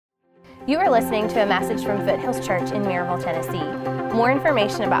You are listening to a message from Foothills Church in Maryville, Tennessee. More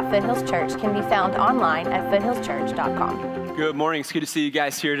information about Foothills Church can be found online at foothillschurch.com. Good morning. It's good to see you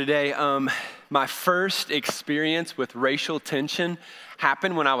guys here today. My first experience with racial tension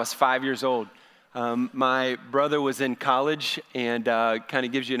happened when I was 5 years old. My brother was in college, and kind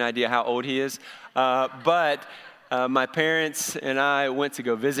of gives you an idea how old he is. But my parents and I went to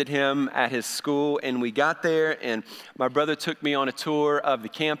go visit him at his school, and we got there, and my brother took me on a tour of the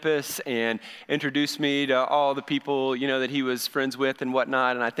campus and introduced me to all the people, that he was friends with and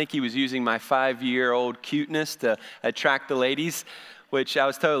whatnot. And I think he was using my 5-year-old cuteness to attract the ladies, which I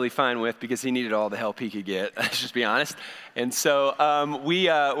was totally fine with because he needed all the help he could get, let's just be honest. And so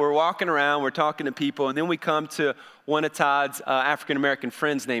we're walking around, we're talking to people, and then we come to one of Todd's African-American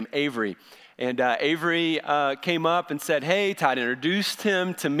friends named Avery. And Avery came up and said, hey, Todd introduced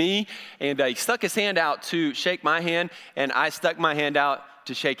him to me, and he stuck his hand out to shake my hand, and I stuck my hand out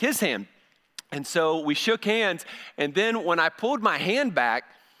to shake his hand. And so we shook hands, and then when I pulled my hand back,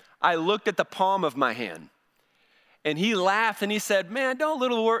 I looked at the palm of my hand. And he laughed and he said, man, don't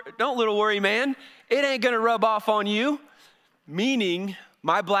little worry, man. It ain't gonna rub off on you. Meaning,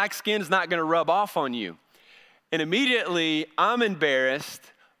 my black skin's not gonna rub off on you. And immediately, I'm embarrassed.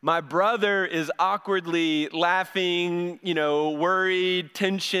 My brother is awkwardly laughing, worried,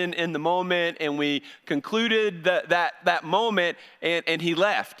 tension in the moment, and we concluded that moment, and he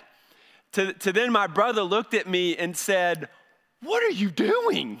left. To then my brother looked at me and said, what are you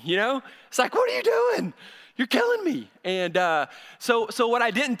doing? It's like, what are you doing? You're killing me. And so what I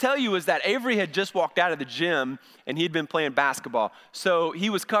didn't tell you is that Avery had just walked out of the gym, and he'd been playing basketball, so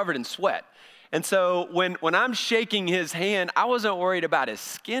he was covered in sweat. And so when I'm shaking his hand, I wasn't worried about his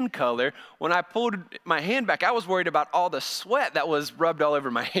skin color. When I pulled my hand back, I was worried about all the sweat that was rubbed all over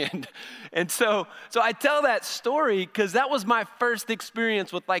my hand. And so I tell that story because that was my first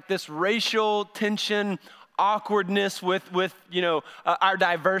experience with like this racial tension, awkwardness with our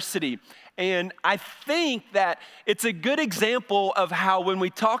diversity. And I think that it's a good example of how when we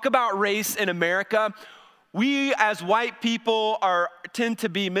talk about race in America, we as white people tend to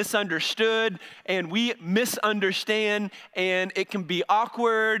be misunderstood, and we misunderstand, and it can be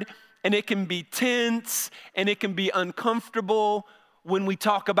awkward, and it can be tense, and it can be uncomfortable when we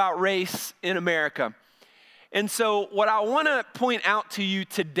talk about race in America. And so what I want to point out to you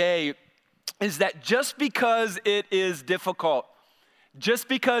today is that just because it is difficult, just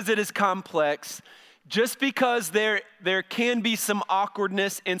because it is complex, just because there can be some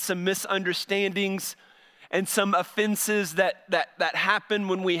awkwardness and some misunderstandings and some offenses that happen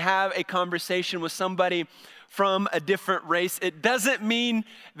when we have a conversation with somebody from a different race, it doesn't mean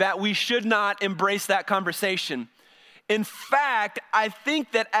that we should not embrace that conversation. In fact, I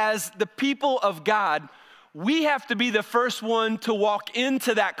think that as the people of God, we have to be the first one to walk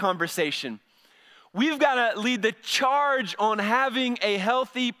into that conversation. We've got to lead the charge on having a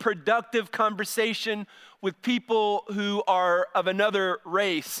healthy, productive conversation with people who are of another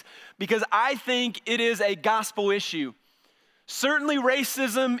race, because I think it is a gospel issue. Certainly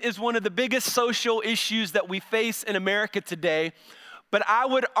racism is one of the biggest social issues that we face in America today, but I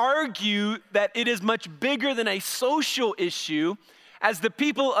would argue that it is much bigger than a social issue. As the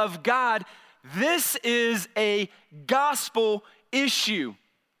people of God, this is a gospel issue.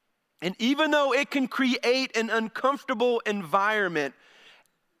 And even though it can create an uncomfortable environment,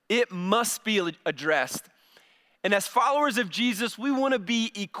 it must be addressed. And as followers of Jesus, we want to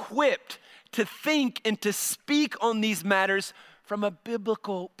be equipped to think and to speak on these matters from a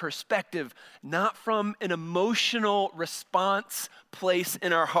biblical perspective, not from an emotional response place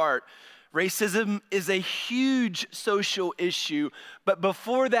in our heart. Racism is a huge social issue, but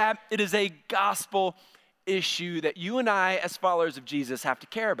before that, it is a gospel issue that you and I, as followers of Jesus, have to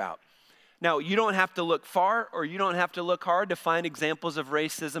care about. Now, you don't have to look far or you don't have to look hard to find examples of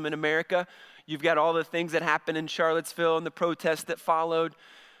racism in America. You've got all the things that happened in Charlottesville and the protests that followed.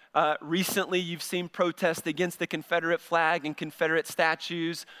 Recently, you've seen protests against the Confederate flag and Confederate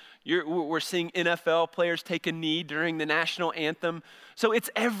statues. We're seeing NFL players take a knee during the national anthem. So it's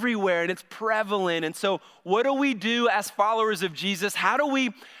everywhere and it's prevalent. And so what do we do as followers of Jesus? How do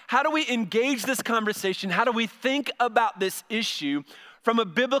we engage this conversation? How do we think about this issue from a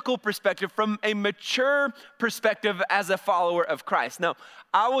biblical perspective, from a mature perspective as a follower of Christ? Now,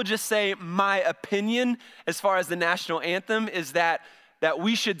 I will just say my opinion as far as the national anthem is that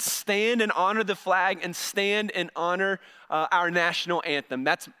we should stand and honor the flag and stand and honor our national anthem.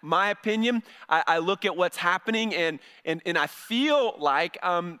 That's my opinion. I look at what's happening and I feel like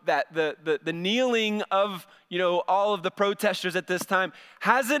that the kneeling of all of the protesters at this time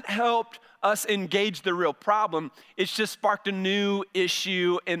hasn't helped us engage the real problem. It's just sparked a new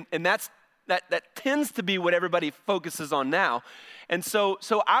issue, and that tends to be what everybody focuses on now. And so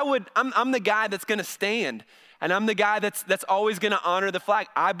I'm the guy that's going to stand, and I'm the guy that's always going to honor the flag.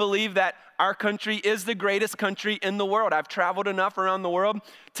 I believe that our country is the greatest country in the world. I've traveled enough around the world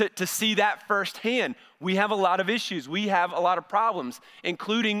to see that firsthand. We have a lot of issues. We have a lot of problems,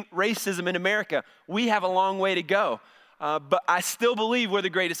 including racism in America. We have a long way to go. But I still believe we're the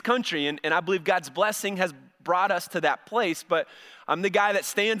greatest country, and I believe God's blessing has brought us to that place. But I'm the guy that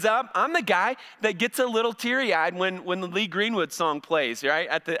stands up. I'm the guy that gets a little teary-eyed when the Lee Greenwood song plays, right,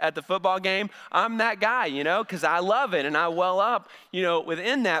 at the football game. I'm that guy, because I love it, and I well up,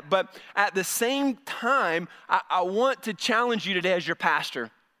 within that. But at the same time, I want to challenge you today as your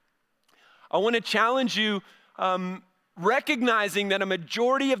pastor. I want to challenge you recognizing that a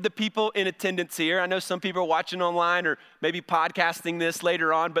majority of the people in attendance here, I know some people are watching online or maybe podcasting this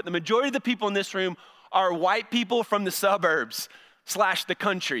later on, but the majority of the people in this room are white people from the suburbs / the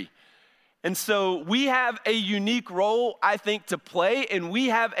country. And so we have a unique role, I think, to play, and we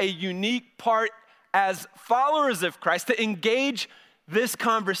have a unique part as followers of Christ to engage this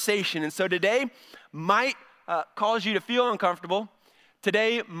conversation. And so today might cause you to feel uncomfortable.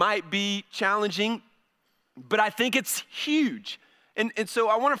 Today might be challenging, but I think it's huge. And so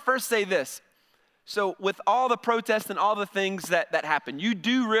I want to first say this. So with all the protests and all the things that happen, you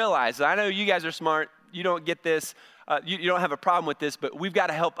do realize, I know you guys are smart, you don't get this, you don't have a problem with this, but we've got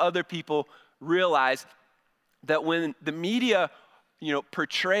to help other people realize that when the media,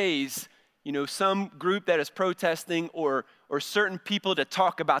 portrays, some group that is protesting or certain people to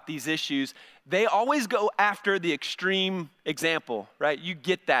talk about these issues, they always go after the extreme example, right? You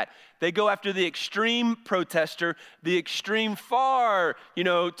get that. They go after the extreme protester, the extreme far,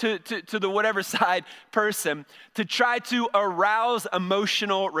 to the whatever side person to try to arouse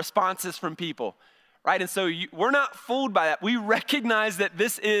emotional responses from people. Right, and so we're not fooled by that. We recognize that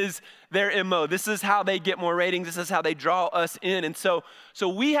this is their MO. This is how they get more ratings. This is how they draw us in. And so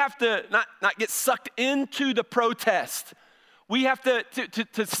we have to not get sucked into the protest. We have to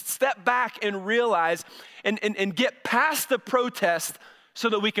step back and realize and get past the protest so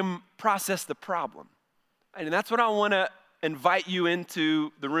that we can process the problem. And that's what I want to invite you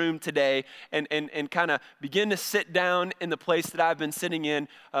into the room today and kind of begin to sit down in the place that I've been sitting in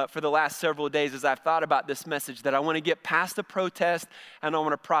for the last several days as I've thought about this message, that I want to get past the protest and I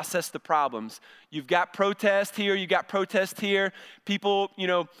want to process the problems. You've got protest here, you got protest here, people,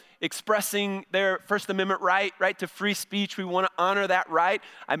 expressing their First Amendment right to free speech. We want to honor that right.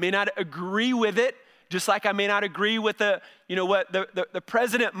 I may not agree with it, just like I may not agree with what the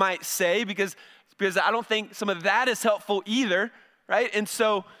president might say, because I don't think some of that is helpful either, right? And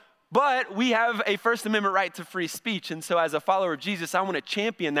so, but we have a First Amendment right to free speech. And so as a follower of Jesus, I want to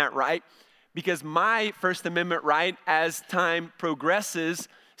champion that right, because my First Amendment right, as time progresses,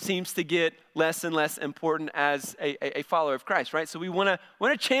 seems to get less and less important as a follower of Christ, right? So we want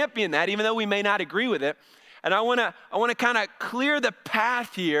to champion that, even though we may not agree with it. And I want to kind of clear the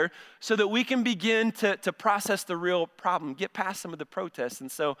path here so that we can begin to process the real problem, get past some of the protests.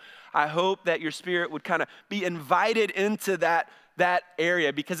 And so I hope that your spirit would kind of be invited into that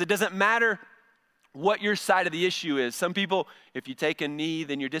area, because it doesn't matter what your side of the issue is. Some people, if you take a knee,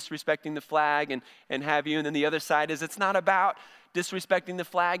 then you're disrespecting the flag and have you. And then the other side is it's not about disrespecting the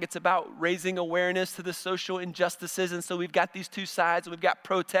flag. It's about raising awareness to the social injustices. And so we've got these two sides, and we've got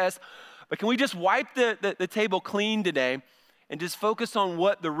protests. But can we just wipe the table clean today and just focus on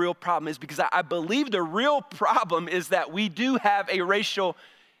what the real problem is? Because I believe the real problem is that we do have a racial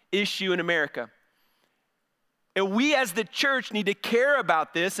issue in America. And we as the church need to care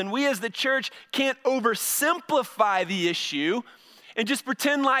about this, and we as the church can't oversimplify the issue and just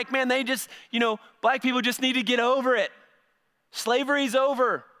pretend like, man, they just, black people just need to get over it. Slavery's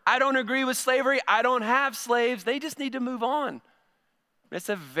over. I don't agree with slavery. I don't have slaves. They just need to move on. It's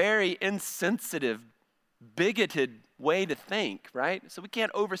a very insensitive, bigoted way to think, right? So we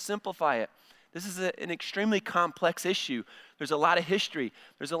can't oversimplify it. This is an extremely complex issue. There's a lot of history.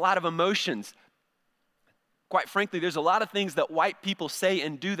 There's a lot of emotions. Quite frankly, there's a lot of things that white people say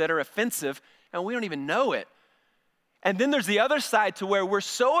and do that are offensive, and we don't even know it. And then there's the other side to where we're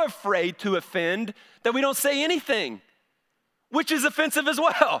so afraid to offend that we don't say anything, which is offensive as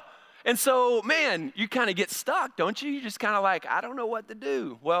well. And so, man, you kind of get stuck, don't you? You just kind of like, I don't know what to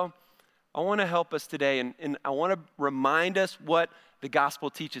do. Well, I want to help us today, and I want to remind us what the gospel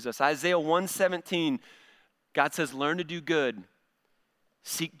teaches us. Isaiah 1:17, God says, learn to do good,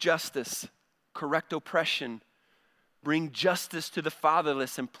 seek justice, correct oppression, bring justice to the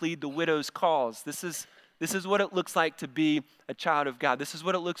fatherless, and plead the widow's cause. This is This is what it looks like to be a child of God. This is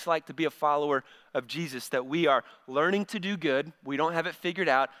what it looks like to be a follower of Jesus, that we are learning to do good. We don't have it figured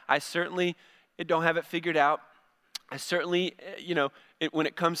out. I certainly don't have it figured out. I certainly, when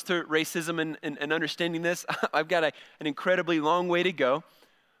it comes to racism and understanding this, I've got an incredibly long way to go.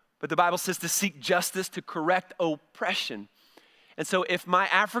 But the Bible says to seek justice, to correct oppression. And so if my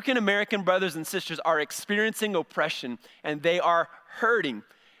African American brothers and sisters are experiencing oppression and they are hurting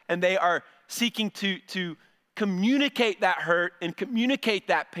and they are seeking to communicate that hurt and communicate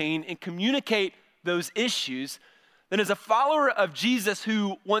that pain and communicate those issues, then as a follower of Jesus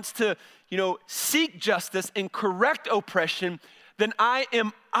who wants to, seek justice and correct oppression, then I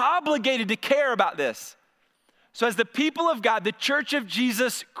am obligated to care about this. So as the people of God, the church of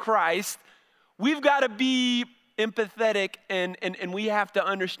Jesus Christ, we've got to be empathetic and we have to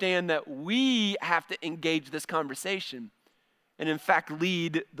understand that we have to engage this conversation and in fact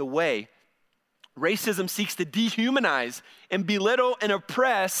lead the way. Racism seeks to dehumanize and belittle and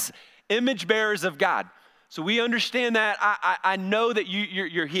oppress image bearers of God. So we understand that. I know that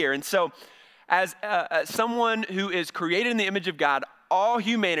you're here. And so as someone who is created in the image of God, all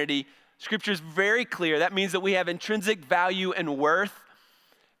humanity, Scripture is very clear. That means that we have intrinsic value and worth.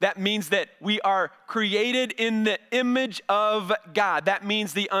 That means that we are created in the image of God. That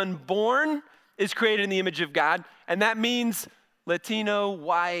means the unborn is created in the image of God. And that means Latino,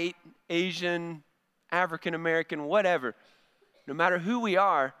 white, Asian, African American, whatever. No matter who we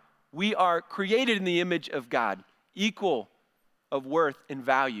are created in the image of God, equal of worth and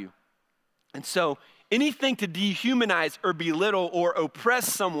value. And so anything to dehumanize or belittle or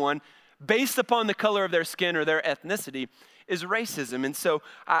oppress someone based upon the color of their skin or their ethnicity is racism. And so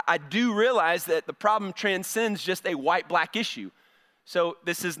I do realize that the problem transcends just a white-black issue. So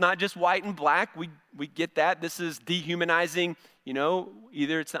this is not just white and black. We get that. This is dehumanizing,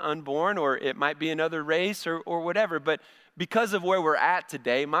 either it's the unborn or it might be another race or whatever. But because of where we're at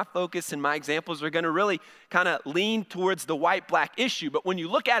today, my focus and my examples are going to really kind of lean towards the white-black issue. But when you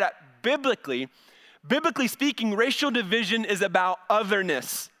look at it biblically speaking, racial division is about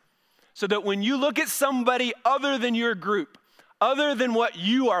otherness. So that when you look at somebody other than your group, other than what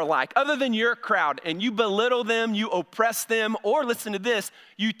you are like, other than your crowd, and you belittle them, you oppress them, or listen to this,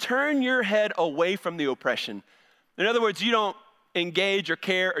 you turn your head away from the oppression. In other words, you don't engage or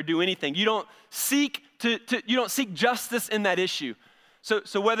care or do anything. You don't seek you don't seek justice in that issue.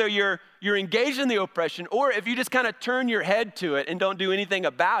 So whether you're engaged in the oppression or if you just kind of turn your head to it and don't do anything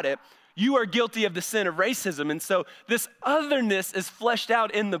about it, you are guilty of the sin of racism. And so this otherness is fleshed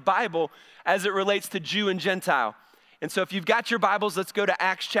out in the Bible as it relates to Jew and Gentile. And so if you've got your Bibles, let's go to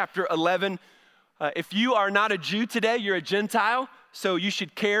Acts chapter 11. If you are not a Jew today, you're a Gentile. So you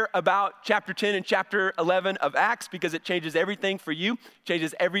should care about chapter 10 and chapter 11 of Acts because it changes everything for you,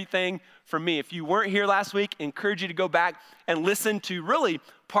 changes everything for me. If you weren't here last week, I encourage you to go back and listen to really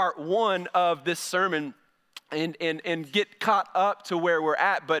part 1 of this sermon and get caught up to where we're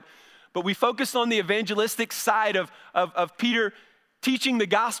at. But we focused on the evangelistic side of Peter teaching the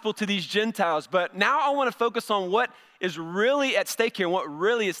gospel to these Gentiles. But now I want to focus on what is really at stake here and what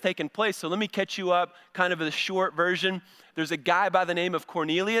really is taking place. So let me catch you up kind of the short version. There's a guy by the name of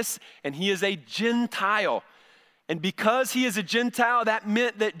Cornelius, and he is a Gentile. And because he is a Gentile, that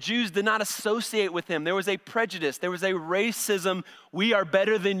meant that Jews did not associate with him. There was a prejudice. There was a racism, we are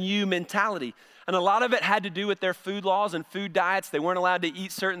better than you mentality. And a lot of it had to do with their food laws and food diets. They weren't allowed to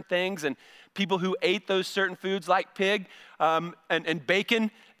eat certain things. And people who ate those certain foods like pig and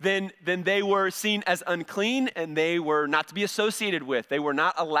bacon, then they were seen as unclean and they were not to be associated with. They were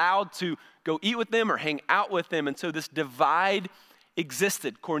not allowed to go eat with them or hang out with them. And so this divide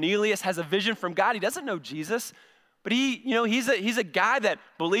existed. Cornelius has a vision from God. He doesn't know Jesus, but he's a guy that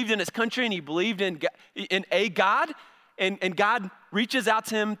believed in his country and he believed in a God. And God reaches out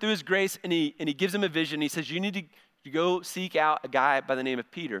to him through his grace and he gives him a vision. He says, you need to go seek out a guy by the name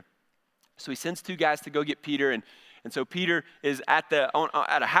of Peter. So he sends 2 guys to go get Peter. And so Peter is at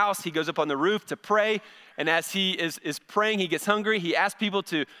a house. He goes up on the roof to pray. And as he is praying, he gets hungry. He asks people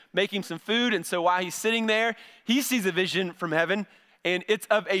to make him some food. And so while he's sitting there, he sees a vision from heaven. And it's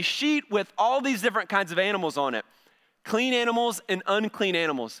of a sheet with all these different kinds of animals on it. Clean animals and unclean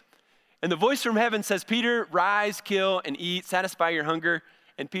animals. And the voice from heaven says, Peter, rise, kill, and eat, satisfy your hunger.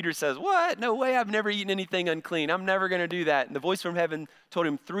 And Peter says, what? No way, I've never eaten anything unclean. I'm never going to do that. And the voice from heaven told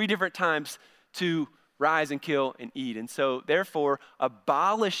him 3 different times to rise and kill and eat. And so therefore,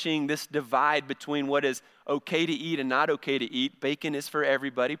 abolishing this divide between what is okay to eat and not okay to eat. Bacon is for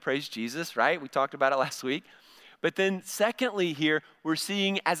everybody, praise Jesus, right? We talked about it last week. But then secondly here, we're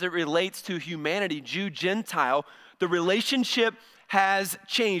seeing as it relates to humanity, Jew, Gentile, the relationship has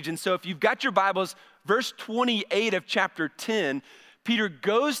changed. And so if you've got your Bibles, verse 28 of chapter 10, Peter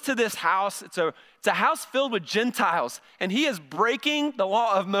goes to this house. It's a house filled with Gentiles, and he is breaking the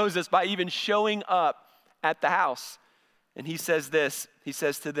law of Moses by even showing up at the house. And he says this, he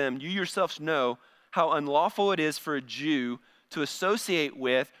says to them, "You yourselves know how unlawful it is for a Jew to associate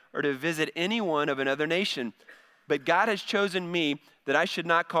with or to visit anyone of another nation. But God has chosen me that I should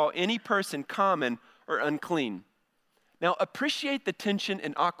not call any person common or unclean." Now, appreciate the tension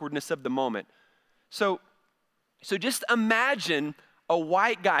and awkwardness of the moment. So just imagine a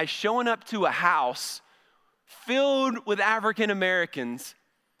white guy showing up to a house filled with African Americans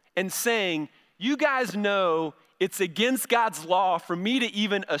and saying, "You guys know it's against God's law for me to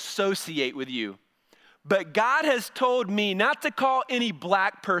even associate with you. But God has told me not to call any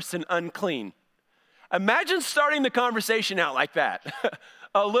black person unclean." Imagine starting the conversation out like that.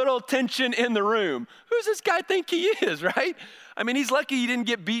 A little tension in the room. Who's this guy think he is, right? I mean, he's lucky he didn't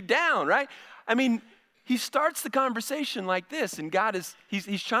get beat down, right? I mean, he starts the conversation like this, and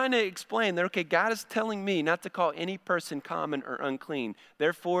he's trying to explain that, okay, God is telling me not to call any person common or unclean.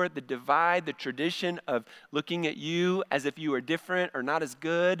 Therefore, the divide, the tradition of looking at you as if you are different or not as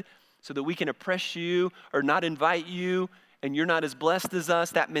good so that we can oppress you or not invite you and you're not as blessed as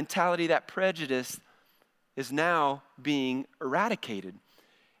us, that mentality, that prejudice is now being eradicated.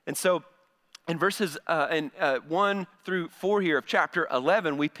 And so in verses 1 through 4 here of chapter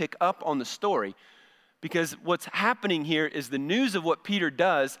 11, we pick up on the story. Because what's happening here is the news of what Peter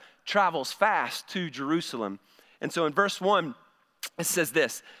does travels fast to Jerusalem. And so in verse 1, it says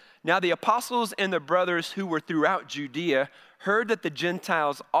this, "Now the apostles and the brothers who were throughout Judea heard that the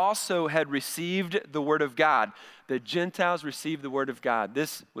Gentiles also had received the word of God." The Gentiles received the word of God.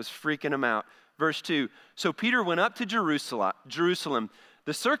 This was freaking them out. Verse 2, "So Peter went up to Jerusalem.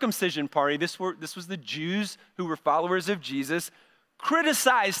 The circumcision party," this was the Jews who were followers of Jesus,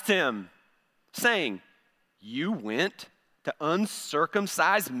 "criticized him, saying, 'You went to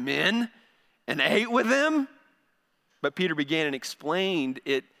uncircumcised men and ate with them?' But Peter began and explained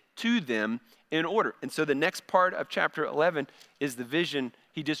it to them in order." And so the next part of chapter 11 is the vision.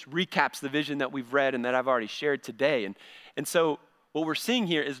 He just recaps the vision that we've read and that I've already shared today. And so what we're seeing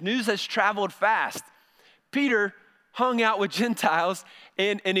here is news has traveled fast. Peter hung out with Gentiles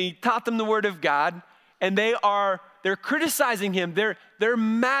and he taught them the word of God, and they're criticizing him. They're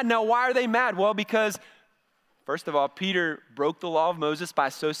mad. Now, why are they mad? Well, because first of all, Peter broke the law of Moses by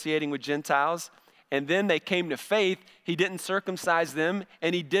associating with Gentiles, and then they came to faith. He didn't circumcise them,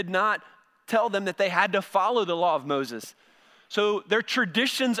 and he did not tell them that they had to follow the law of Moses. So their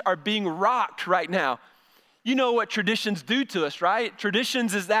traditions are being rocked right now. You know what traditions do to us, right?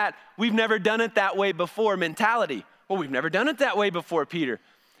 Traditions is that we've never done it that way before mentality. Well, we've never done it that way before, Peter.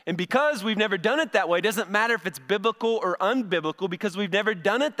 And because we've never done it that way, it doesn't matter if it's biblical or unbiblical, because we've never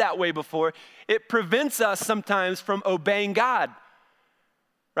done it that way before, it prevents us sometimes from obeying God,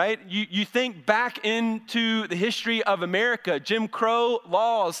 right? You think back into the history of America, Jim Crow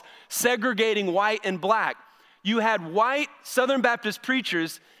laws segregating white and black. You had white Southern Baptist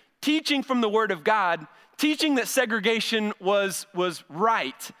preachers teaching from the Word of God, teaching that segregation was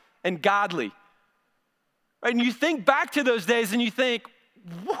right and godly. Right? And you think back to those days and you think,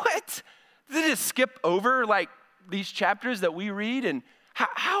 what? Did they just skip over like these chapters that we read? And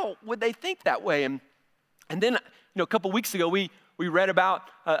how would they think that way? And then, a couple weeks ago, we read about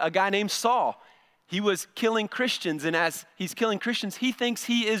a guy named Saul. He was killing Christians, and as he's killing Christians, he thinks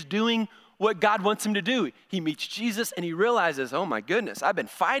he is doing what God wants him to do. He meets Jesus and he realizes, oh my goodness, I've been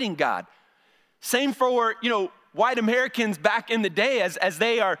fighting God. Same for, white Americans back in the day as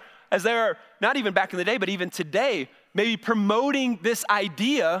they are not even back in the day, but even today, maybe promoting this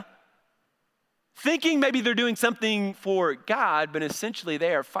idea, thinking maybe they're doing something for God, but essentially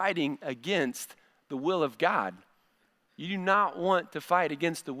they are fighting against the will of God. You do not want to fight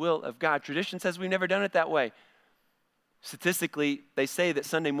against the will of God. Tradition says we've never done it that way. Statistically, they say that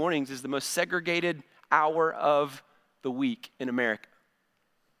Sunday mornings is the most segregated hour of the week in America.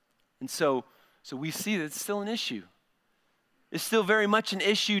 And so we see that it's still an issue. It's still very much an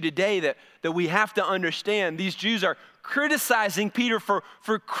issue today that we have to understand. These Jews are criticizing Peter for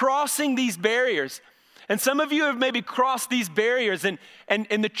crossing these barriers. And some of you have maybe crossed these barriers, and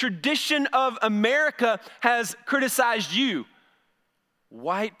the tradition of America has criticized you.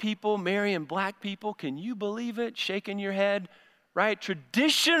 White people marrying black people, can you believe it? Shaking your head, right?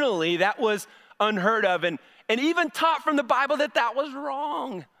 Traditionally, that was unheard of, and even taught from the Bible that was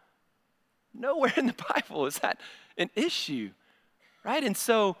wrong. Nowhere in the Bible is that an issue, right? And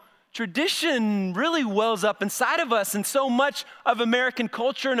so tradition really wells up inside of us, and so much of American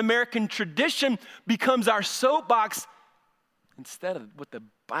culture and American tradition becomes our soapbox instead of what the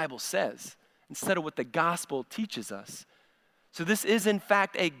Bible says. instead of what the gospel teaches us. So this is, in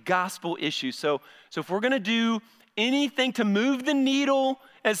fact, a gospel issue. So if we're going to do anything to move the needle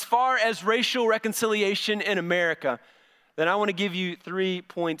as far as racial reconciliation in America, then I want to give you 3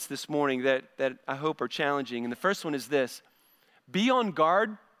 points this morning that I hope are challenging. And the first one is this: be on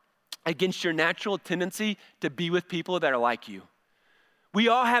guard against your natural tendency to be with people that are like you. We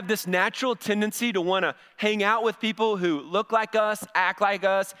all have this natural tendency to want to hang out with people who look like us, act like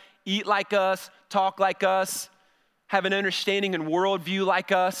us, eat like us, talk like us, have an understanding and worldview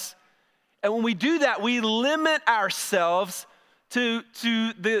like us. And when we do that, we limit ourselves to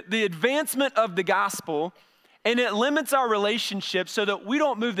the advancement of the gospel, and it limits our relationships so that we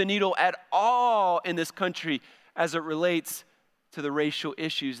don't move the needle at all in this country as it relates to the racial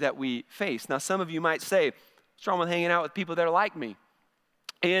issues that we face. Now, some of you might say, what's wrong with hanging out with people that are like me?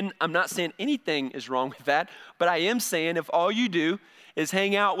 And I'm not saying anything is wrong with that, but I am saying if all you do is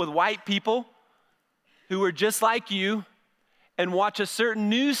hang out with white people who are just like you and watch a certain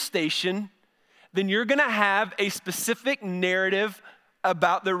news station, then you're going to have a specific narrative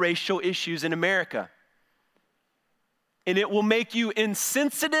about the racial issues in America. And it will make you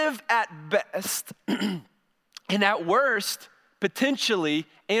insensitive at best and at worst, potentially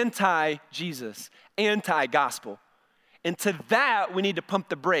anti-Jesus, anti-gospel. And to that, we need to pump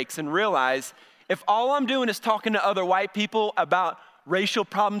the brakes and realize if all I'm doing is talking to other white people about racial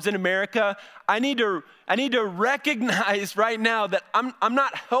problems in America, I need to recognize right now that I'm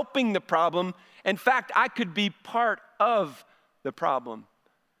not helping the problem. In fact, I could be part of the problem.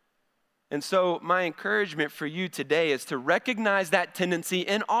 And so my encouragement for you today is to recognize that tendency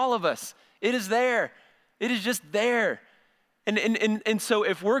in all of us. It is there. It is just there. And so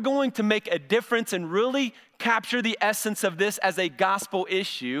if we're going to make a difference and really capture the essence of this as a gospel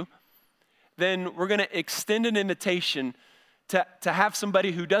issue, then we're going to extend an invitation to have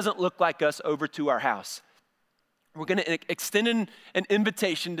somebody who doesn't look like us over to our house. We're going to extend an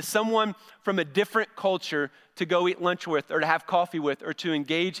invitation to someone from a different culture to go eat lunch with or to have coffee with or to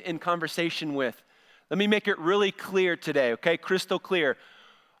engage in conversation with. Let me make it really clear today, okay? Crystal clear.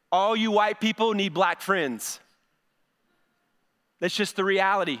 All you white people need black friends. That's just the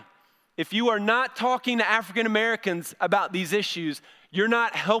reality. If you are not talking to African Americans about these issues, you're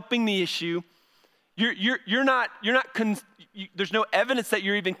not helping the issue. There's no evidence that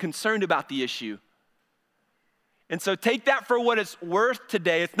you're even concerned about the issue. And so take that for what it's worth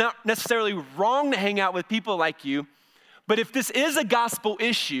today. It's not necessarily wrong to hang out with people like you, but if this is a gospel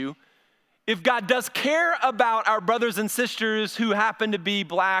issue, if God does care about our brothers and sisters who happen to be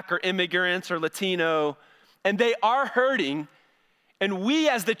black or immigrants or Latino, and they are hurting, and we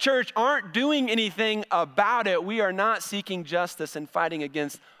as the church aren't doing anything about it, we are not seeking justice and fighting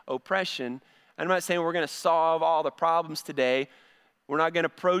against oppression. I'm not saying we're going to solve all the problems today. We're not going to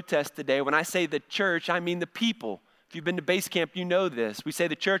protest today. When I say the church, I mean the people. If you've been to base camp, you know this. We say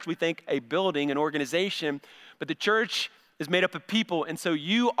the church, we think a building, an organization, but the church is made up of people. And so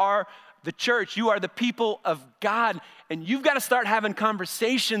you are the church. You are the people of God. And you've got to start having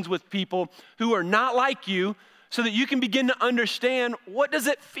conversations with people who are not like you so that you can begin to understand, what does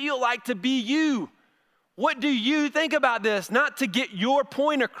it feel like to be you? What do you think about this? Not to get your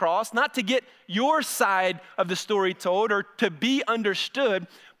point across, not to get your side of the story told or to be understood,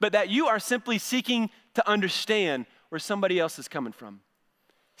 but that you are simply seeking to understand where somebody else is coming from.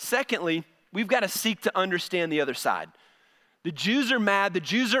 Secondly, we've got to seek to understand the other side. The Jews are mad, the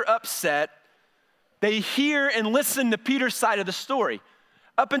Jews are upset. They hear and listen to Peter's side of the story.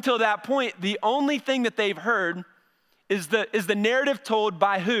 Up until that point, the only thing that they've heard is the narrative told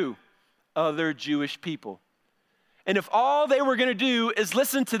by who? Other Jewish people. And if all they were going to do is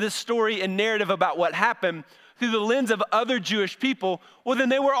listen to this story and narrative about what happened through the lens of other Jewish people, well, then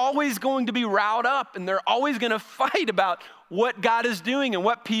they were always going to be riled up and they're always going to fight about what God is doing and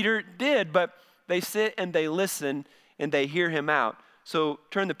what Peter did. But they sit and they listen and they hear him out. So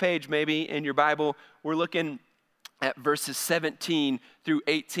turn the page maybe in your Bible. We're looking at verses 17 through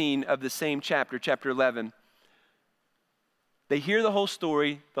 18 of the same chapter, chapter 11. They hear the whole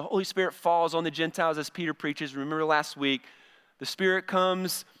story. The Holy Spirit falls on the Gentiles as Peter preaches. Remember last week, the Spirit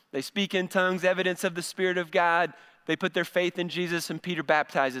comes, they speak in tongues, evidence of the Spirit of God. They put their faith in Jesus and Peter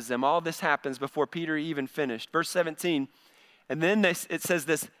baptizes them. All this happens before Peter even finished. Verse 17, and then it says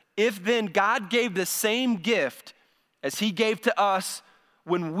this, if then God gave the same gift as he gave to us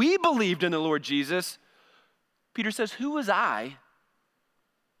when we believed in the Lord Jesus, Peter says, who was I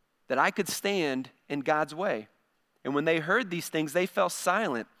that I could stand in God's way? And when they heard these things, they fell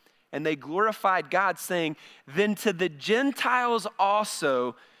silent and they glorified God, saying, then to the Gentiles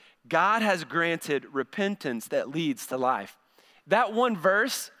also, God has granted repentance that leads to life. That one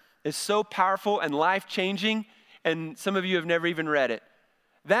verse is so powerful and life-changing, and some of you have never even read it.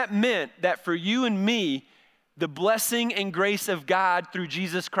 That meant that for you and me, the blessing and grace of God through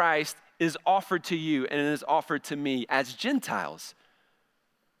Jesus Christ is offered to you and it is offered to me as Gentiles.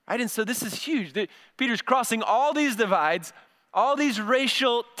 Right? And so this is huge. Peter's crossing all these divides, all these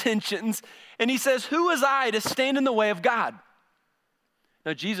racial tensions, and he says, who is I to stand in the way of God?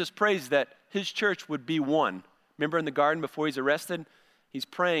 Now, Jesus prays that his church would be one. Remember in the garden before he's arrested? He's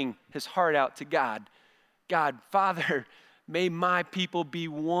praying his heart out to God. God, Father, may my people be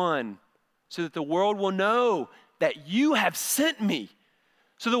one so that the world will know that you have sent me.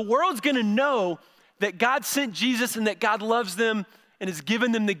 So the world's going to know that God sent Jesus and that God loves them and has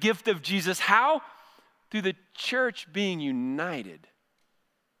given them the gift of Jesus. How? Through the church being united.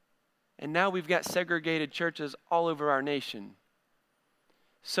 And now we've got segregated churches all over our nation.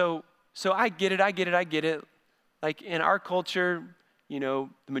 So I get it. Like in our culture, the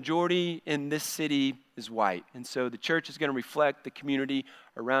majority in this city is white. And so the church is going to reflect the community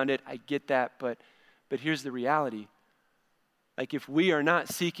around it. I get that, but here's the reality. Like if we are not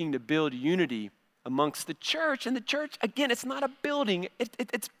seeking to build unity amongst the church, and the church, again, it's not a building,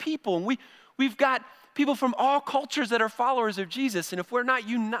 it's people. And we've got people from all cultures that are followers of Jesus. And if we're not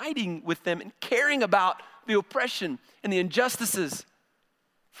uniting with them and caring about the oppression and the injustices,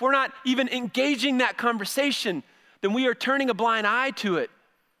 if we're not even engaging that conversation, then we are turning a blind eye to it.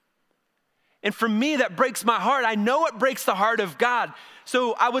 And for me, that breaks my heart. I know it breaks the heart of God.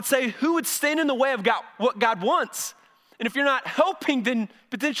 So I would say, who would stand in the way of God, what God wants? And if you're not helping, then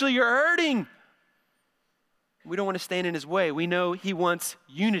potentially you're hurting. We don't want to stand in his way. We know he wants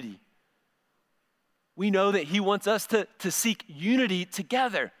unity. We know that he wants us to seek unity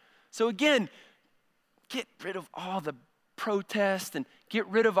together. So again, get rid of all the protest and get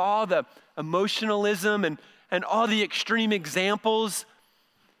rid of all the emotionalism and all the extreme examples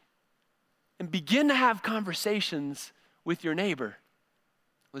and begin to have conversations with your neighbor,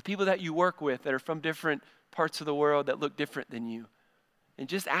 with people that you work with that are from different parts of the world that look different than you. And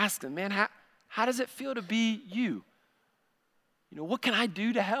just ask them, man, how does it feel to be you? What can I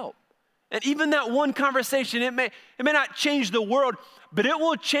do to help? And even that one conversation, it may not change the world, but it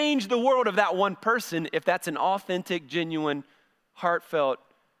will change the world of that one person if that's an authentic, genuine, heartfelt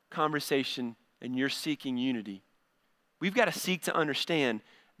conversation and you're seeking unity. We've got to seek to understand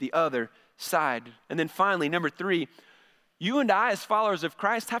the other side. And then finally, number 3, you and I as followers of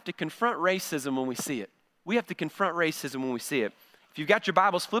Christ have to confront racism when we see it. We have to confront racism when we see it. If you've got your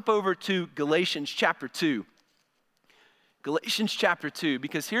Bibles, flip over to Galatians chapter 2. Galatians chapter 2,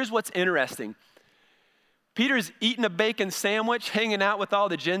 because here's what's interesting. Peter's eating a bacon sandwich, hanging out with all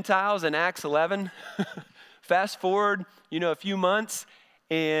the Gentiles in Acts 11. Fast forward, a few months,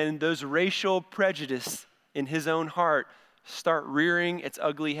 and those racial prejudice in his own heart start rearing its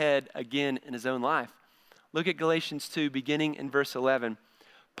ugly head again in his own life. Look at Galatians 2, beginning in verse 11.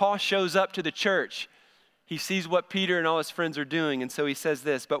 Paul shows up to the church. He sees what Peter and all his friends are doing, and so he says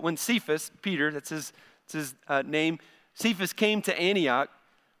this, but when Cephas, Peter, that's his name, Cephas came to Antioch,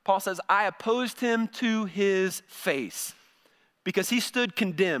 Paul says, I opposed him to his face because he stood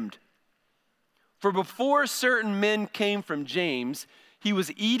condemned. For before certain men came from James, he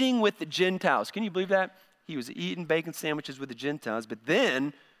was eating with the Gentiles. Can you believe that? He was eating bacon sandwiches with the Gentiles. But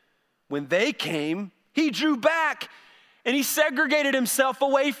then, when they came, he drew back and he segregated himself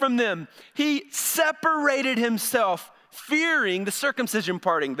away from them. He separated himself, fearing the circumcision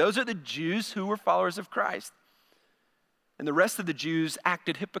parting. Those are the Jews who were followers of Christ. And the rest of the Jews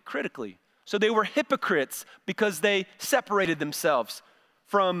acted hypocritically. So they were hypocrites because they separated themselves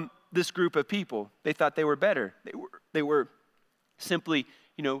from this group of people. They thought they were better. They were simply,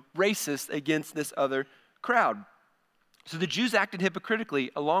 racist against this other crowd. So the Jews acted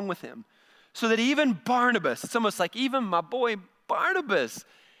hypocritically along with him. So that even Barnabas, it's almost like even my boy Barnabas,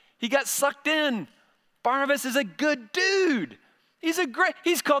 he got sucked in. Barnabas is a good dude.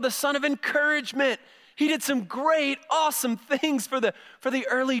 He's called the son of encouragement. He did some great, awesome things for the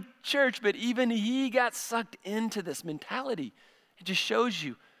early church, but even he got sucked into this mentality. It just shows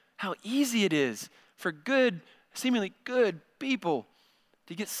you how easy it is for seemingly good people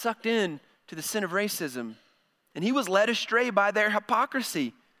to get sucked in to the sin of racism. And he was led astray by their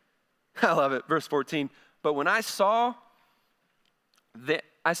hypocrisy. I love it. Verse 14. But when I saw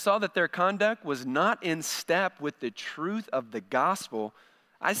that their conduct was not in step with the truth of the gospel,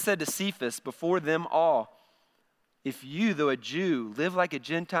 I said to Cephas before them all, if you, though a Jew, live like a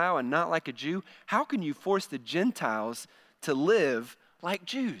Gentile and not like a Jew, how can you force the Gentiles to live like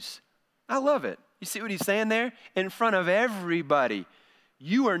Jews? I love it. You see what he's saying there? In front of everybody.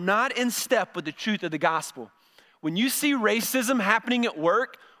 You are not in step with the truth of the gospel. When you see racism happening at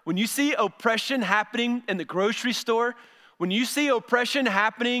work, when you see oppression happening in the grocery store, when you see oppression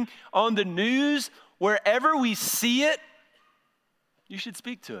happening on the news, wherever we see it, you should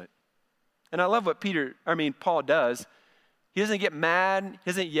speak to it. And I love what Paul does. He doesn't get mad,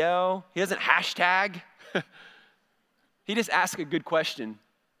 he doesn't yell, he doesn't hashtag. He just asks a good question.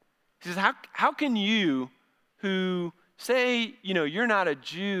 He says, how can you who say, you're not a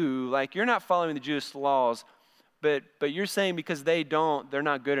Jew, like you're not following the Jewish laws, but you're saying because they're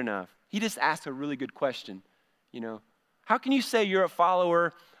not good enough. He just asked a really good question, How can you say you're a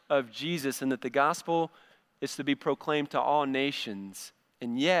follower of Jesus and that the gospel is to be proclaimed to all nations,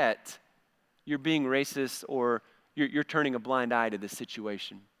 and yet you're being racist or you're turning a blind eye to this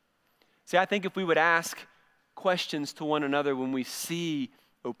situation? See, I think if we would ask questions to one another when we see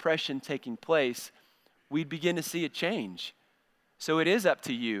oppression taking place, we'd begin to see a change. So it is up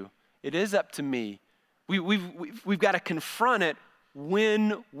to you. It is up to me. We've got to confront it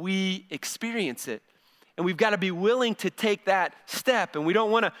when we experience it. And we've got to be willing to take that step. And we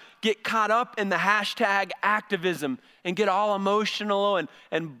don't want to get caught up in the hashtag activism and get all emotional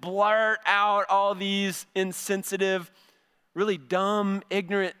and blurt out all these insensitive, really dumb,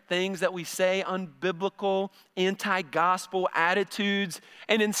 ignorant things that we say, unbiblical, anti-gospel attitudes,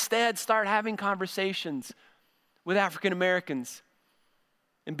 and instead start having conversations with African Americans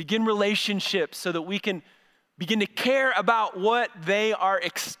and begin relationships so that we can begin to care about what they are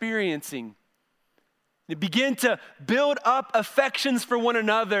experiencing. To begin to build up affections for one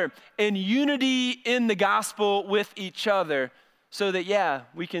another and unity in the gospel with each other so that,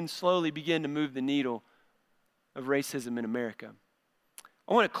 we can slowly begin to move the needle of racism in America.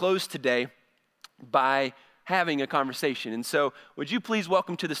 I want to close today by having a conversation. And so would you please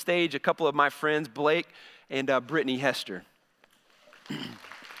welcome to the stage a couple of my friends, Blake and Brittany Hester.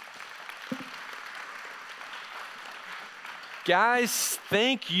 Guys,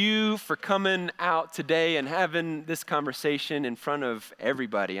 thank you for coming out today and having this conversation in front of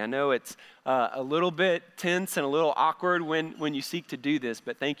everybody. I know it's a little bit tense and a little awkward when you seek to do this,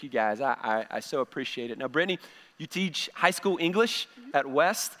 but thank you guys. I so appreciate it. Now, Brittany, you teach high school English at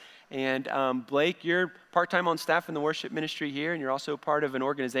West, and Blake, you're part-time on staff in the worship ministry here, and you're also part of an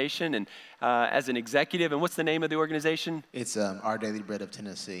organization and as an executive. And what's the name of the organization? It's Our Daily Bread of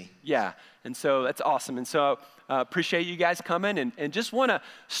Tennessee. Yeah, and so that's awesome. And so appreciate you guys coming and just want to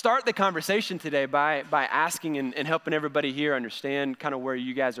start the conversation today by asking and helping everybody here understand kind of where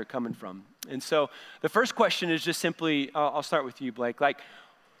you guys are coming from. And so the first question is just simply, I'll start with you, Blake. Like,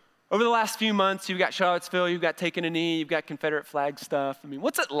 over the last few months, you've got Charlottesville, you've got Taking a Knee, you've got Confederate flag stuff. I mean,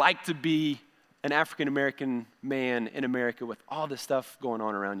 what's it like to be an African-American man in America with all this stuff going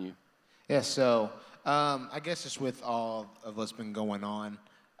on around you? Yeah, so I guess just with all of what's been going on,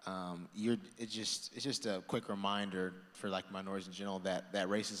 it's just a quick reminder for like minorities in general that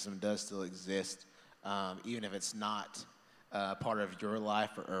racism does still exist, even if it's not part of your life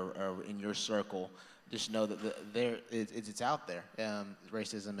or in your circle. Just know that it's out there,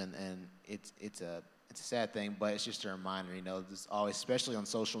 racism, and it's a sad thing, but it's just a reminder. There's always, especially on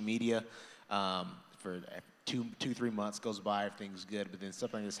social media, for 2-3 months goes by, everything's good, but then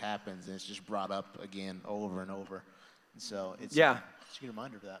something just happens and it's just brought up again over and over, and so it's just a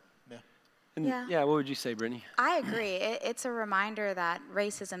reminder of that. Yeah, what would you say, Brittany? I agree. It's a reminder that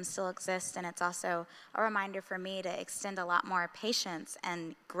racism still exists, and it's also a reminder for me to extend a lot more patience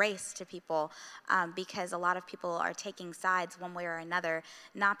and grace to people because a lot of people are taking sides one way or another,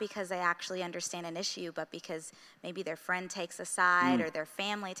 not because they actually understand an issue, but because maybe their friend takes a side or their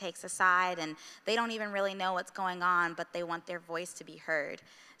family takes a side, and they don't even really know what's going on, but they want their voice to be heard.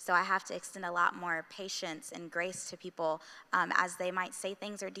 So I have to extend a lot more patience and grace to people as they might say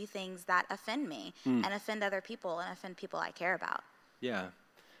things or do things that offend me and offend other people and offend people I care about. Yeah,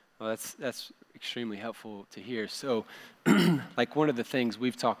 well, that's extremely helpful to hear. So, like one of the things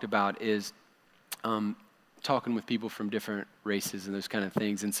we've talked about is talking with people from different races and those kind of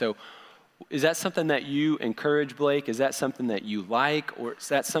things. And so, is that something that you encourage, Blake? Is that something that you like, or is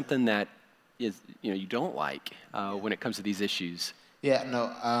that something that is you don't like when it comes to these issues? Yeah,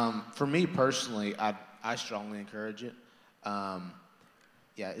 no, for me personally, I strongly encourage it.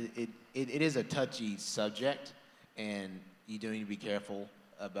 It is a touchy subject, and you do need to be careful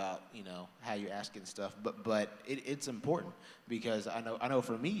about, how you ask it and stuff, but it's important because I know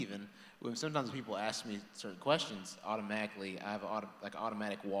for me even, when sometimes people ask me certain questions, automatically, I have an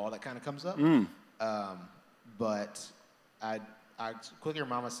automatic wall that kind of comes up, but I quickly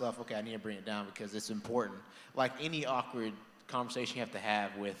remind myself, okay, I need to bring it down because it's important. Like any awkward conversation you have to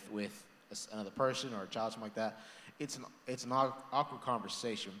have with another person or a child, something like that, it's an awkward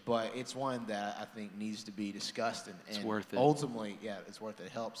conversation, but it's one that I think needs to be discussed, and It's worth it. ultimately, yeah, it's worth it.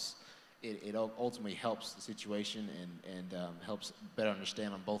 It helps. It ultimately helps the situation and helps better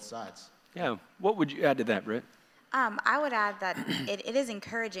understand on both sides. Yeah. What would you add to that, Britt? I would add that it is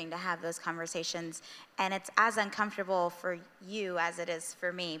encouraging to have those conversations, and it's as uncomfortable for you as it is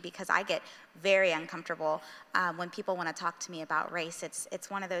for me, because I get very uncomfortable when people want to talk to me about race. It's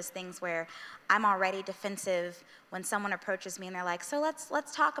one of those things where I'm already defensive when someone approaches me and they're like, "So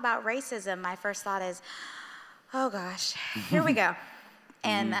let's talk about racism." My first thought is, "Oh gosh, here we go,"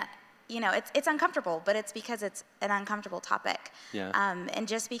 and. It's uncomfortable, but it's because it's an uncomfortable topic. Yeah. And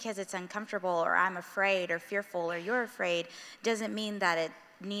just because it's uncomfortable, or I'm afraid or fearful or you're afraid, doesn't mean that it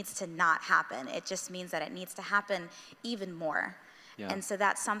needs to not happen. It just means that it needs to happen even more. Yeah. And so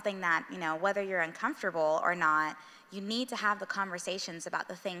that's something that, whether you're uncomfortable or not, you need to have the conversations about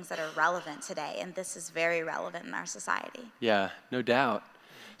the things that are relevant today. And this is very relevant in our society. Yeah, no doubt.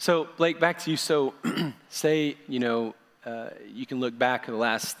 So, Blake, back to you. So, say, you can look back at the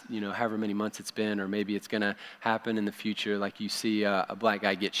last, however many months it's been, or maybe it's going to happen in the future, like you see a black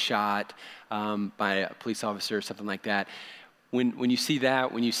guy get shot by a police officer or something like that. When you see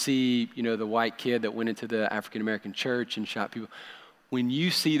that, when you see, the white kid that went into the African-American church and shot people, when you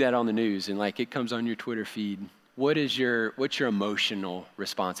see that on the news and like it comes on your Twitter feed, what's your emotional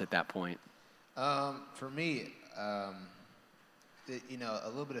response at that point? For me, a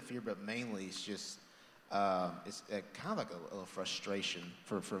little bit of fear, but mainly it's just, it's kind of like a little frustration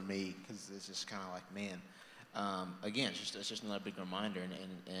for me, because it's just kind of like, man, again, it's just another big reminder,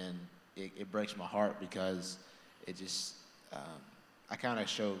 and it breaks my heart, because it just, I don't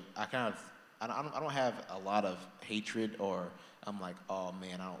have a lot of hatred, or I'm like, oh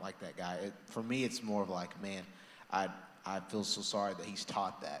man, I don't like that guy. For me, it's more of like, man, I feel so sorry that he's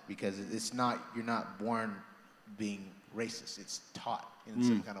taught that, because you're not born being racist. It's taught in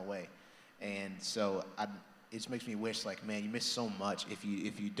some kind of way. And so it just makes me wish, like, man, you miss so much if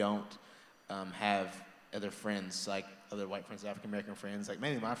you don't have other friends, like other white friends, African-American friends. Like,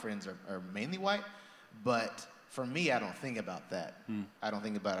 mainly my friends are mainly white, but for me, I don't think about that. I don't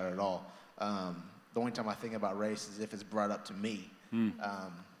think about it at all. The only time I think about race is if it's brought up to me.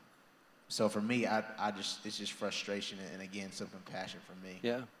 So for me, it's just frustration and, again, some compassion for me.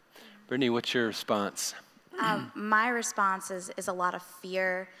 Yeah. Brittany, what's your response? My response is a lot of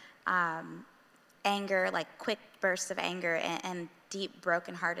fear, anger, like quick bursts of anger, and deep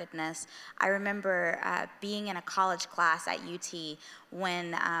brokenheartedness. I remember being in a college class at UT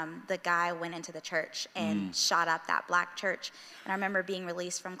when the guy went into the church and shot up that black church. And I remember being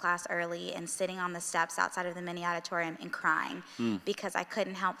released from class early and sitting on the steps outside of the mini auditorium and crying because I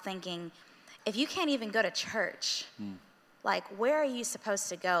couldn't help thinking, if you can't even go to church, like, where are you supposed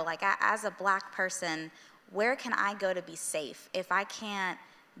to go? Like, as a black person, where can I go to be safe if I can't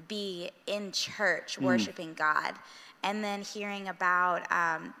be in church worshiping God? And then hearing about,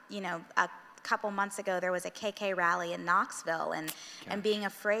 a couple months ago, there was a KK rally in Knoxville, and being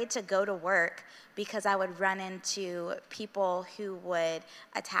afraid to go to work because I would run into people who would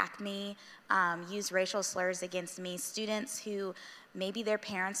attack me, use racial slurs against me, students who maybe their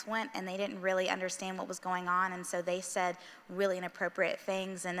parents went and they didn't really understand what was going on, and so they said really inappropriate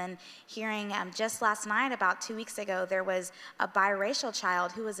things. And then hearing just last night, about 2 weeks ago, there was a biracial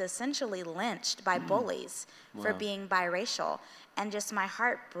child who was essentially lynched by bullies for being biracial. And just my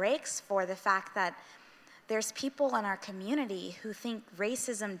heart breaks for the fact that there's people in our community who think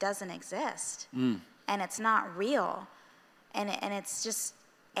racism doesn't exist and it's not real. And it's just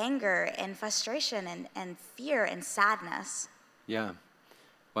anger and frustration and fear and sadness. Yeah.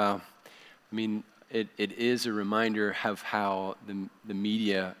 Wow. I mean, it is a reminder of how the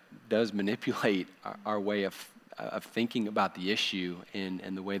media does manipulate our way of thinking about the issue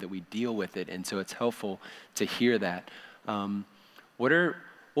and the way that we deal with it. And so it's helpful to hear that. What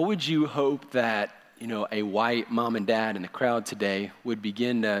would you hope that, a white mom and dad in the crowd today would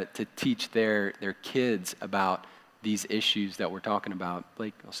begin to teach their kids about these issues that we're talking about?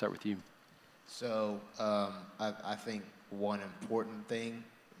 Blake, I'll start with you. So I think one important thing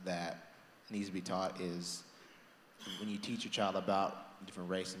that needs to be taught is when you teach your child about different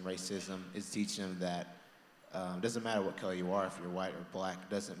race and racism, is teach them that it doesn't matter what color you are, if you're white or black.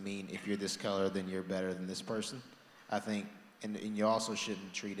 It doesn't mean if you're this color, then you're better than this person. I think, and you also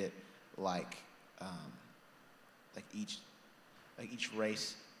shouldn't treat it like each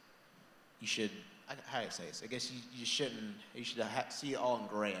race. You should, how do I say this? I guess you should see it all in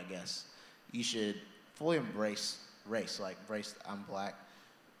gray, I guess. You should fully embrace race, like embrace I'm black,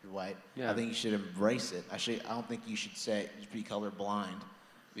 you're white. Yeah. I think you should embrace it. I don't think you should say just be colorblind,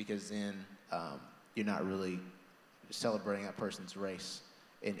 because then you're not really celebrating that person's race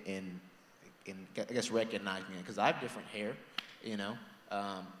and I guess recognizing it, because I have different hair, you know,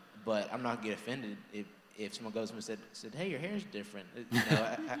 but I'm not gonna get offended if someone goes to me and said, hey, your hair's different, you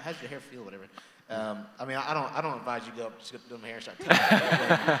know, how's your hair feel, whatever. I mean, I don't advise you just go do my hair and start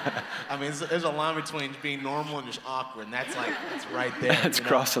touching. I mean, there's a line between being normal and just awkward, and that's right there. That's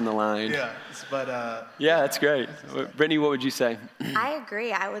crossing the line. Yeah, but yeah, that's great. Brittany, what would you say? I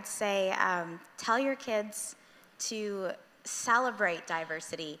agree. I would say tell your kids to celebrate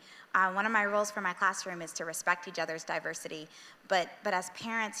diversity. One of my rules for my classroom is to respect each other's diversity, but as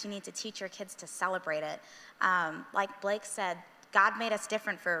parents, you need to teach your kids to celebrate it. Like Blake said, God made us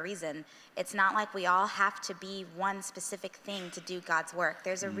different for a reason. It's not like we all have to be one specific thing to do God's work.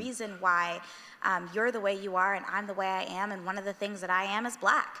 There's a reason why you're the way you are and I'm the way I am, and one of the things that I am is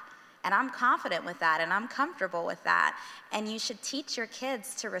black. And I'm confident with that, and I'm comfortable with that. And you should teach your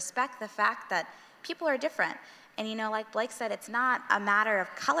kids to respect the fact that people are different. And you know, like Blake said, it's not a matter of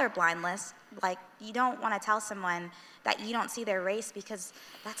colorblindness. Like, you don't want to tell someone that you don't see their race, because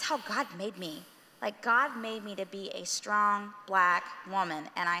that's how God made me. Like, God made me to be a strong black woman,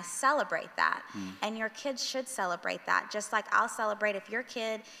 and I celebrate that. And your kids should celebrate that, just like I'll celebrate if your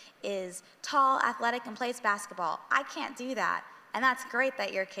kid is tall, athletic, and plays basketball. I can't do that, and that's great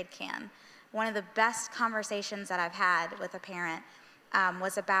that your kid can. One of the best conversations that I've had with a parent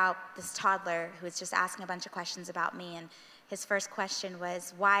was about this toddler who was just asking a bunch of questions about me, and his first question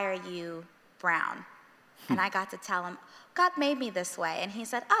was, why are you brown? And I got to tell him, God made me this way. And he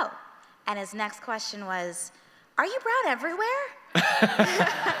said, oh. And his next question was, are you brown everywhere?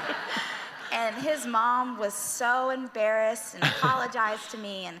 And his mom was so embarrassed and apologized to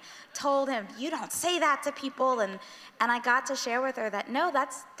me and told him, you don't say that to people. And I got to share with her that, no,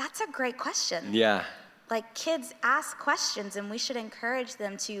 that's a great question. Yeah. Like, kids ask questions, and we should encourage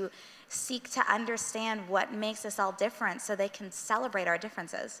them to seek to understand what makes us all different so they can celebrate our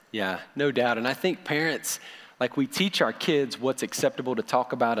differences. Yeah, no doubt. And I think parents, like, we teach our kids what's acceptable to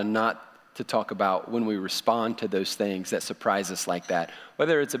talk about and not to talk about when we respond to those things that surprise us like that,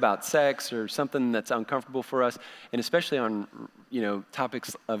 whether it's about sex or something that's uncomfortable for us, and especially on, you know,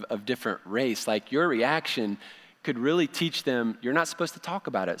 topics of different race. Like, your reaction could really teach them you're not supposed to talk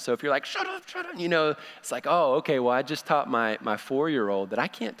about it. So if you're like, shut up, you know, it's like, oh, okay, well, I just taught my 4-year-old that I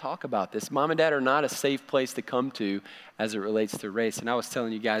can't talk about this. Mom and dad are not a safe place to come to as it relates to race. And I was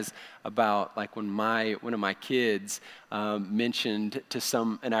telling you guys about, like, when one of my kids mentioned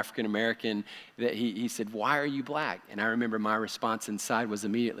to an African American that he said, why are you black? And I remember my response inside was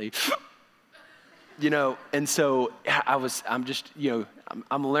immediately, you know, and so I'm just, you know,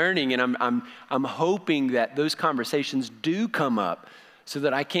 I'm learning, and I'm hoping that those conversations do come up so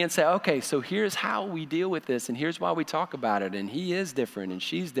that I can say, okay, so here's how we deal with this, and here's why we talk about it, and he is different, and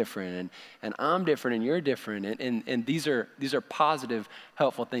she's different, and I'm different, and you're different, and these are positive,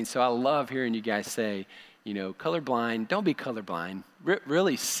 helpful things. So I love hearing you guys say, you know, colorblind, don't be colorblind.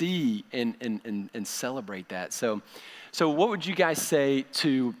 Really see and celebrate that. So what would you guys say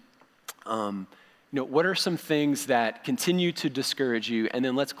to you know, what are some things that continue to discourage you? And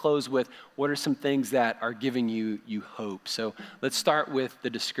then let's close with, what are some things that are giving you hope? So let's start with the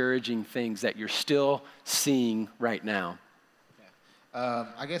discouraging things that you're still seeing right now.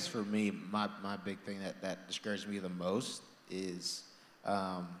 I guess for me, my big thing that discourages me the most is,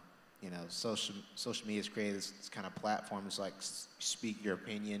 you know, social media has created this kind of platform. It's like speak your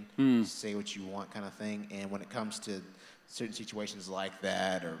opinion, say what you want kind of thing. And when it comes to certain situations like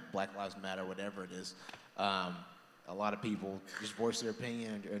that, or Black Lives Matter, whatever it is, a lot of people just voice their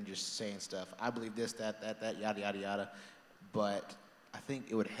opinion and just saying stuff. I believe this, that, yada, yada, yada. But I think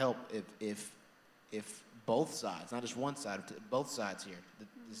it would help if both sides, not just one side, both sides here,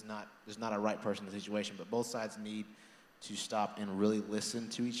 there's not a right person in the situation, but both sides need to stop and really listen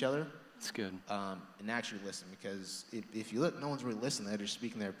to each other. That's good. And actually listen, because if you look, no one's really listening. They're just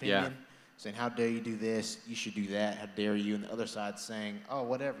speaking their opinion. Yeah. Saying, how dare you do this? You should do that. How dare you? And the other side saying, oh,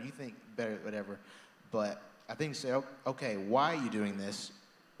 whatever, you think better, whatever. But I think say, okay, why are you doing this?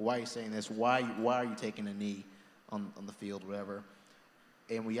 Why are you saying this? Why are you taking a knee on the field, whatever?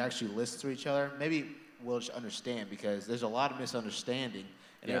 And we actually listen to each other. Maybe we'll just understand, because there's a lot of misunderstanding,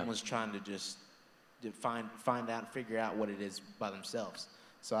 and everyone's trying to just find out and figure out what it is by themselves.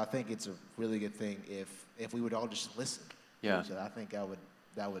 So I think it's a really good thing if we would all just listen to each other. I think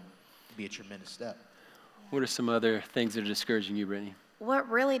that would be a tremendous step. What are some other things that are discouraging you, Brittany? What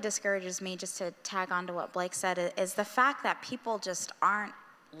really discourages me, just to tag on to what Blake said, is the fact that people just aren't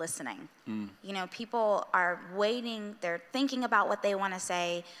listening. You know, people are waiting, they're thinking about what they want to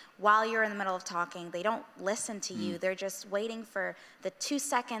say while you're in the middle of talking. They don't listen to you. They're just waiting for the 2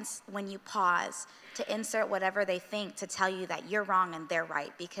 seconds when you pause to insert whatever they think to tell you that you're wrong and they're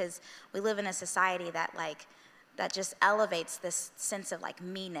right, because we live in a society that that just elevates this sense of like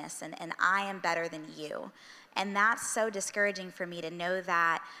meanness and I am better than you. And that's so discouraging for me to know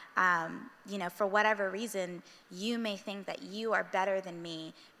that, you know, for whatever reason, you may think that you are better than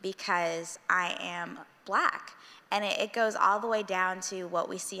me because I am Black. And it goes all the way down to what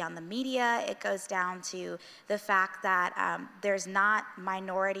we see on the media. It goes down to the fact that there's not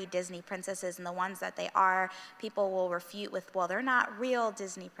minority Disney princesses, and the ones that they are, people will refute with, well, they're not real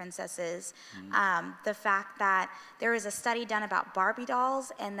Disney princesses. The fact that there was a study done about Barbie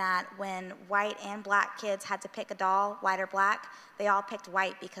dolls, and that when white and Black kids had to pick a doll, white or Black, they all picked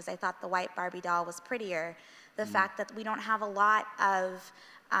white because they thought the white Barbie doll was prettier. The fact that we don't have a lot of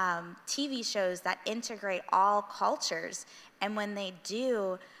TV shows that integrate all cultures, and when they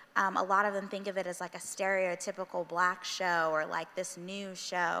do, a lot of them think of it as like a stereotypical Black show or like this new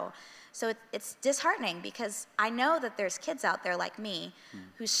show. So it's disheartening, because I know that there's kids out there like me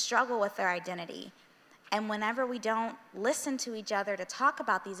who struggle with their identity. And whenever we don't listen to each other to talk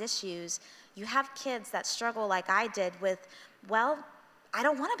about these issues, you have kids that struggle like I did with, well, I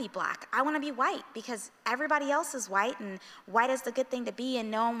don't want to be Black. I want to be white because everybody else is white, and white is the good thing to be,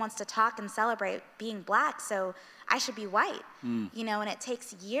 and no one wants to talk and celebrate being Black, so I should be white. You know, and it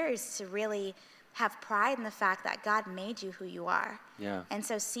takes years to really have pride in the fact that God made you who you are. Yeah. And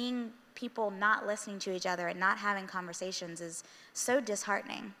so seeing people not listening to each other and not having conversations is so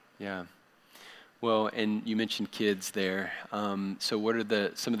disheartening. Yeah. Well, and you mentioned kids there. So what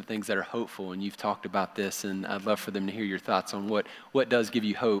are some of the things that are hopeful? And you've talked about this, and I'd love for them to hear your thoughts on what does give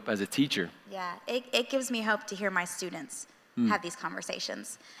you hope as a teacher. Yeah, it gives me hope to hear my students have these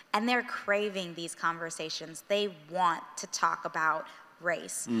conversations. And they're craving these conversations. They want to talk about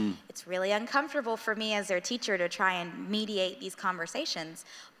race. It's really uncomfortable for me as their teacher to try and mediate these conversations,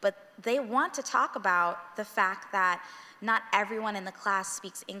 but they want to talk about the fact that not everyone in the class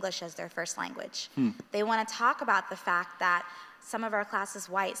speaks English as their first language. They want to talk about the fact that some of our class is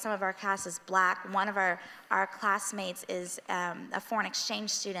white, some of our class is Black. One of our classmates is a foreign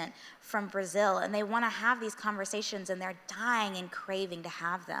exchange student from Brazil, and they want to have these conversations, and they're dying and craving to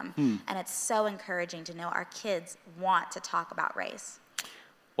have them. And it's so encouraging to know our kids want to talk about race.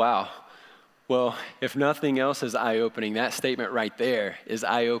 Wow. Well, if nothing else is eye-opening, that statement right there is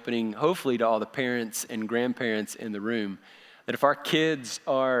eye-opening, hopefully, to all the parents and grandparents in the room. That if our kids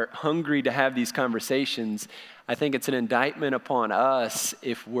are hungry to have these conversations, I think it's an indictment upon us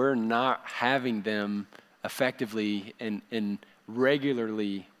if we're not having them effectively and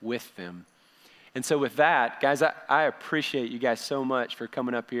regularly with them. And so with that, guys, I appreciate you guys so much for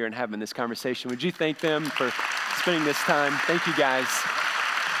coming up here and having this conversation. Would you thank them for spending this time? Thank you, guys.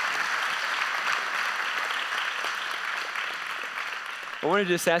 I want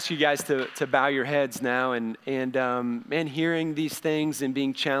to just ask you guys to bow your heads now, and hearing these things and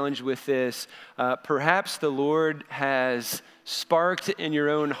being challenged with this, perhaps the Lord has sparked in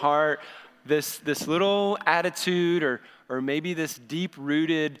your own heart this little attitude or maybe this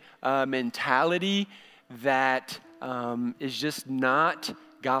deep-rooted mentality that is just not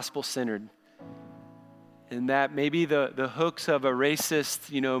gospel-centered. And that maybe the hooks of a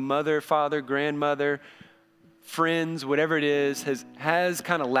racist, mother, father, grandmother, friends, whatever it is, has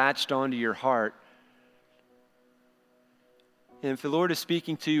kind of latched onto your heart. And if the Lord is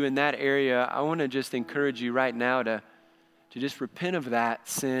speaking to you in that area, I want to just encourage you right now to just repent of that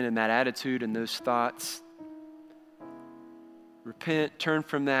sin and that attitude and those thoughts. Repent, turn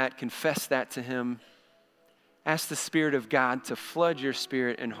from that, confess that to Him. Ask the Spirit of God to flood your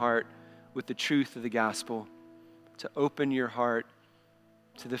spirit and heart with the truth of the gospel, to open your heart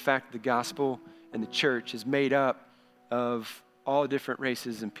to the fact that the gospel and the church is made up of all different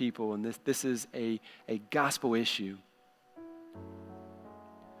races and people, and this is a gospel issue.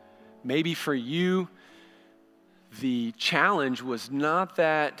 Maybe for you, the challenge was not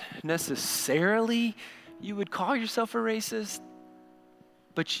that necessarily you would call yourself a racist,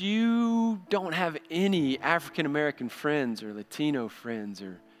 but you don't have any African American friends or Latino friends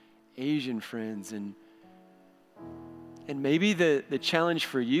or Asian friends, and maybe the challenge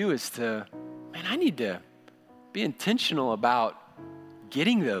for you is to, I need to be intentional about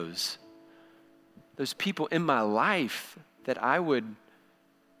getting those people in my life that I would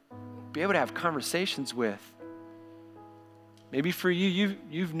be able to have conversations with. Maybe for you,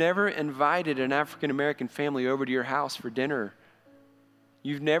 you've never invited an African American family over to your house for dinner.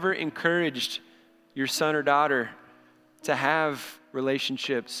 You've never encouraged your son or daughter to have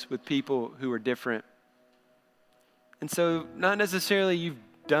relationships with people who are different. And so not necessarily you've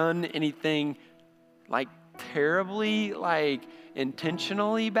done anything like terribly, like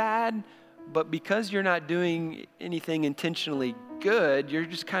intentionally bad, but because you're not doing anything intentionally good, you're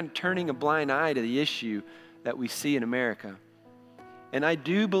just kind of turning a blind eye to the issue that we see in America. And I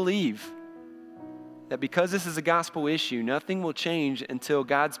do believe that because this is a gospel issue, nothing will change until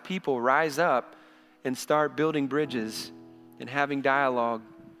God's people rise up and start building bridges and having dialogue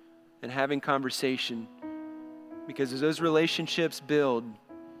and having conversation. Because as those relationships build,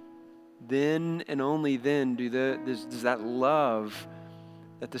 then and only then does that love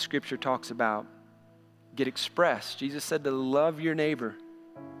that the scripture talks about get expressed. Jesus said to love your neighbor.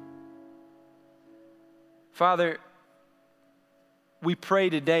 Father, we pray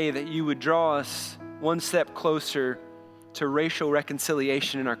today that you would draw us one step closer to racial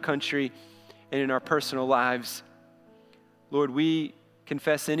reconciliation in our country and in our personal lives. Lord, we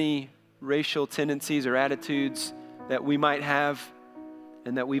confess any racial tendencies or attitudes that we might have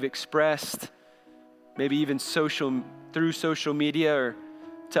and that we've expressed, maybe even through social media or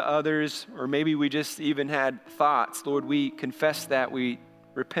to others, or maybe we just even had thoughts. Lord, we confess that, we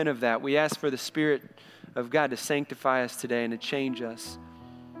repent of that. We ask for the Spirit of God to sanctify us today and to change us.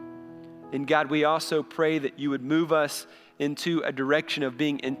 And God, we also pray that you would move us into a direction of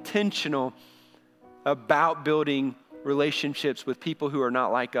being intentional about building relationships with people who are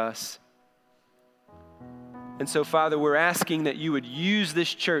not like us. And so, Father, we're asking that you would use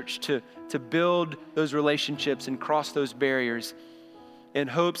this church to build those relationships and cross those barriers. In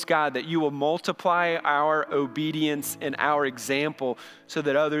hopes, God, that you will multiply our obedience and our example so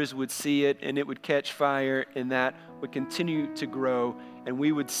that others would see it and it would catch fire and that would continue to grow and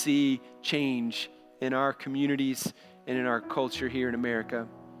we would see change in our communities and in our culture here in America.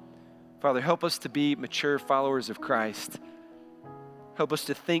 Father, help us to be mature followers of Christ. Help us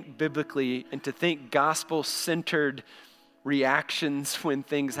to think biblically and to think gospel-centered reactions when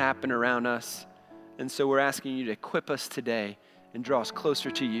things happen around us. And so we're asking you to equip us today and draw us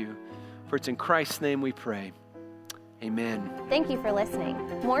closer to you. For it's in Christ's name we pray. Amen. Thank you for listening.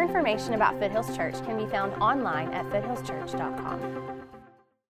 More information about Foothills Church can be found online at foothillschurch.com.